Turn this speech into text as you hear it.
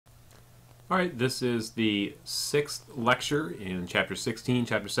All right, this is the sixth lecture in Chapter 16,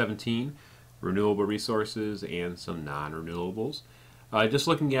 Chapter 17, Renewable Resources and some non-renewables. Just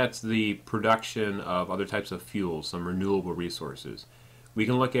looking at the production of other types of fuels, some renewable resources. We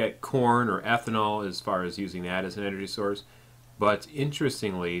can look at corn or ethanol as far as using that as an energy source, but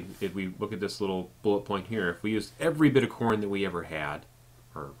interestingly, if we look at this little bullet point here, if we used every bit of corn that we ever had,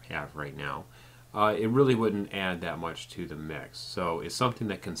 or have right now, it really wouldn't add that much to the mix. So it's something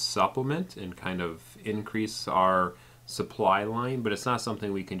that can supplement and kind of increase our supply line, but it's not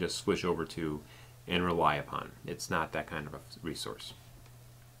something we can just switch over to and rely upon. It's not that kind of a resource.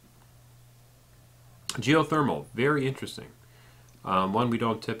 Geothermal, very interesting. One we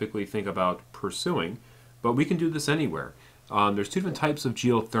don't typically think about pursuing, but we can do this anywhere. There's two different types of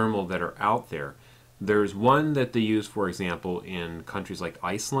geothermal that are out there. There's one that they use, for example, in countries like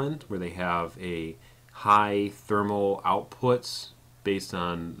Iceland, where they have a high thermal outputs based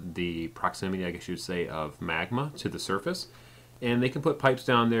on the proximity, I guess you'd say, of magma to the surface. And they can put pipes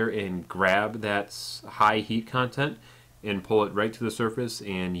down there and grab that high heat content and pull it right to the surface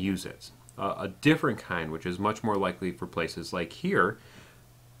and use it. A different kind, which is much more likely for places like here,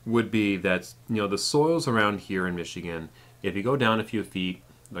 would be that, the soils around here in Michigan, if you go down a few feet,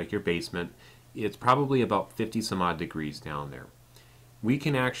 like your basement, it's probably about 50 some odd degrees down there. We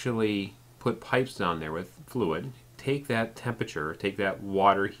can actually put pipes down there with fluid, take that temperature, take that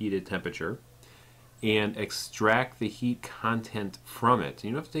water heated temperature, and extract the heat content from it. You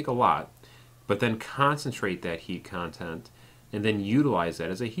don't have to take a lot, but then concentrate that heat content and then utilize that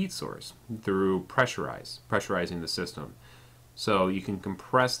as a heat source through pressurizing the system. So you can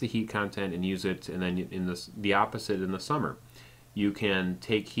compress the heat content and use it, and then in the opposite in the summer. You can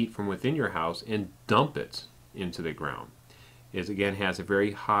take heat from within your house and dump it into the ground. It again has a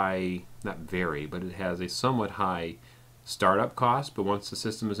very high, not very, but it has a somewhat high startup cost, but once the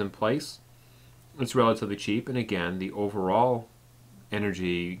system is in place, it's relatively cheap. And again, the overall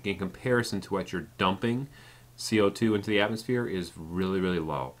energy in comparison to what you're dumping CO2 into the atmosphere is really, really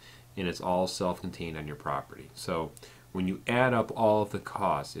low, and it's all self-contained on your property. So when you add up all of the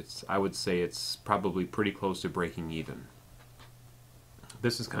costs, I would say it's probably pretty close to breaking even.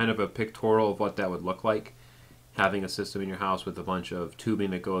 This is kind of a pictorial of what that would look like, having a system in your house with a bunch of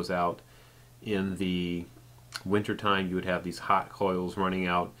tubing that goes out. In the wintertime, you would have these hot coils running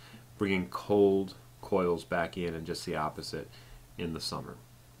out, bringing cold coils back in, and just the opposite in the summer.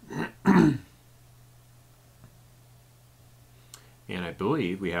 And I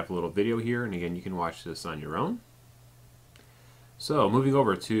believe we have a little video here, and again, you can watch this on your own. So moving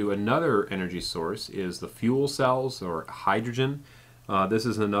over to another energy source is the fuel cells, or hydrogen. This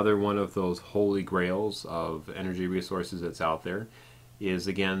is another one of those holy grails of energy resources that's out there. Is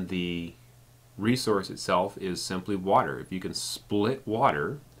again, the resource itself is simply water. If you can split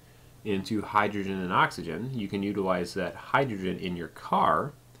water into hydrogen and oxygen, you can utilize that hydrogen in your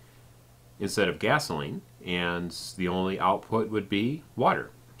car instead of gasoline, and the only output would be water.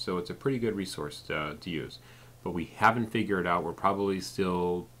 So it's a pretty good resource to use. But we haven't figured out, we're probably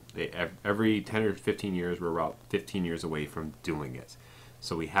still, every 10 or 15 years, we're about 15 years away from doing it.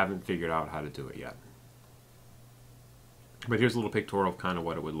 So we haven't figured out how to do it yet. But here's a little pictorial of kind of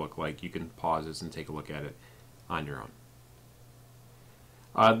what it would look like. You can pause this and take a look at it on your own.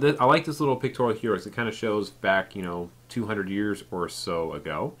 I like this little pictorial here as it kind of shows back, 200 years or so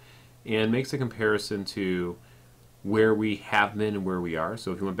ago, and makes a comparison to where we have been and where we are.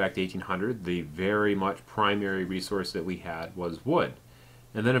 So if you went back to 1800, the very much primary resource that we had was wood.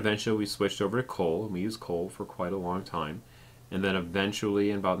 And then eventually we switched over to coal, and we used coal for quite a long time. And then eventually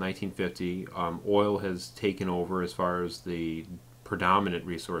in about 1950, oil has taken over as far as the predominant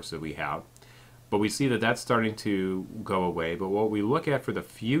resource that we have. But we see that that's starting to go away. But what we look at for the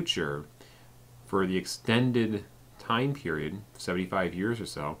future, for the extended time period, 75 years or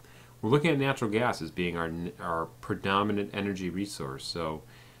so, we're looking at natural gas as being our predominant energy resource. So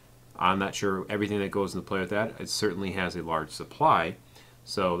I'm not sure everything that goes into play with that. It certainly has a large supply.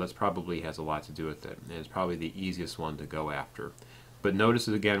 So that's probably has a lot to do with it. And it's probably the easiest one to go after. But notice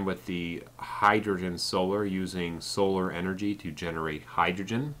again with the hydrogen solar, using solar energy to generate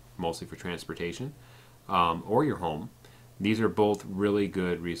hydrogen, mostly for transportation, or your home. These are both really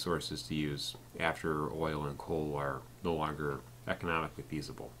good resources to use after oil and coal are no longer economically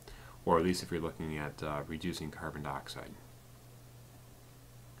feasible, or at least if you're looking at reducing carbon dioxide.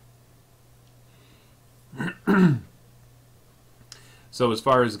 So as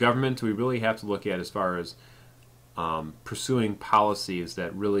far as government, we really have to look at as far as pursuing policies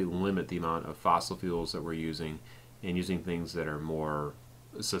that really limit the amount of fossil fuels that we're using, and using things that are more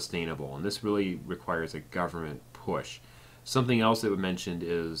sustainable. And this really requires a government push. Something else that we mentioned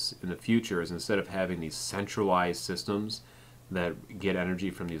is in the future is instead of having these centralized systems that get energy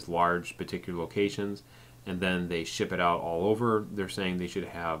from these large particular locations and then they ship it out all over, they're saying they should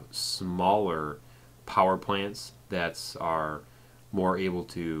have smaller power plants that are more able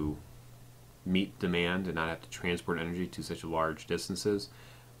to meet demand and not have to transport energy to such large distances.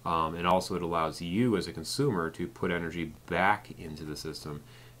 And also it allows you as a consumer to put energy back into the system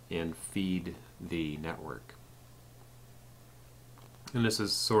and feed the network. And this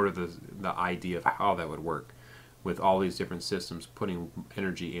is sort of the idea of how that would work, with all these different systems putting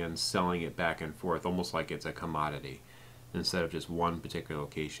energy in, selling it back and forth, almost like it's a commodity. Instead of just one particular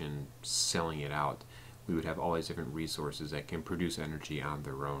location selling it out, we would have all these different resources that can produce energy on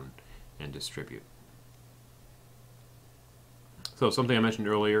their own and distribute. So something I mentioned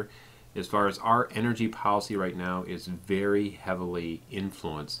earlier, as far as our energy policy right now, is very heavily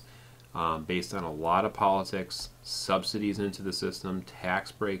influenced based on a lot of politics, subsidies into the system,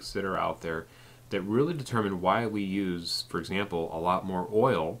 tax breaks that are out there that really determine why we use, for example, a lot more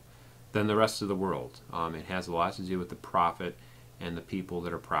oil than the rest of the world. It has a lot to do with the profit and the people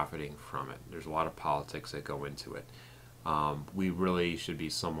that are profiting from it. There's a lot of politics that go into it. We really should be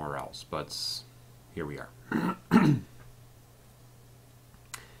somewhere else, but here we are.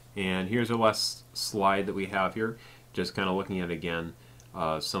 And here's our last slide that we have here, just kind of looking at again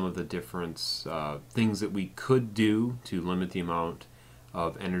some of the different things that we could do to limit the amount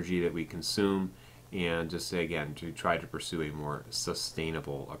of energy that we consume, and just say again to try to pursue a more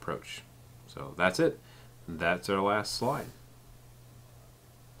sustainable approach. So that's it. That's our last slide.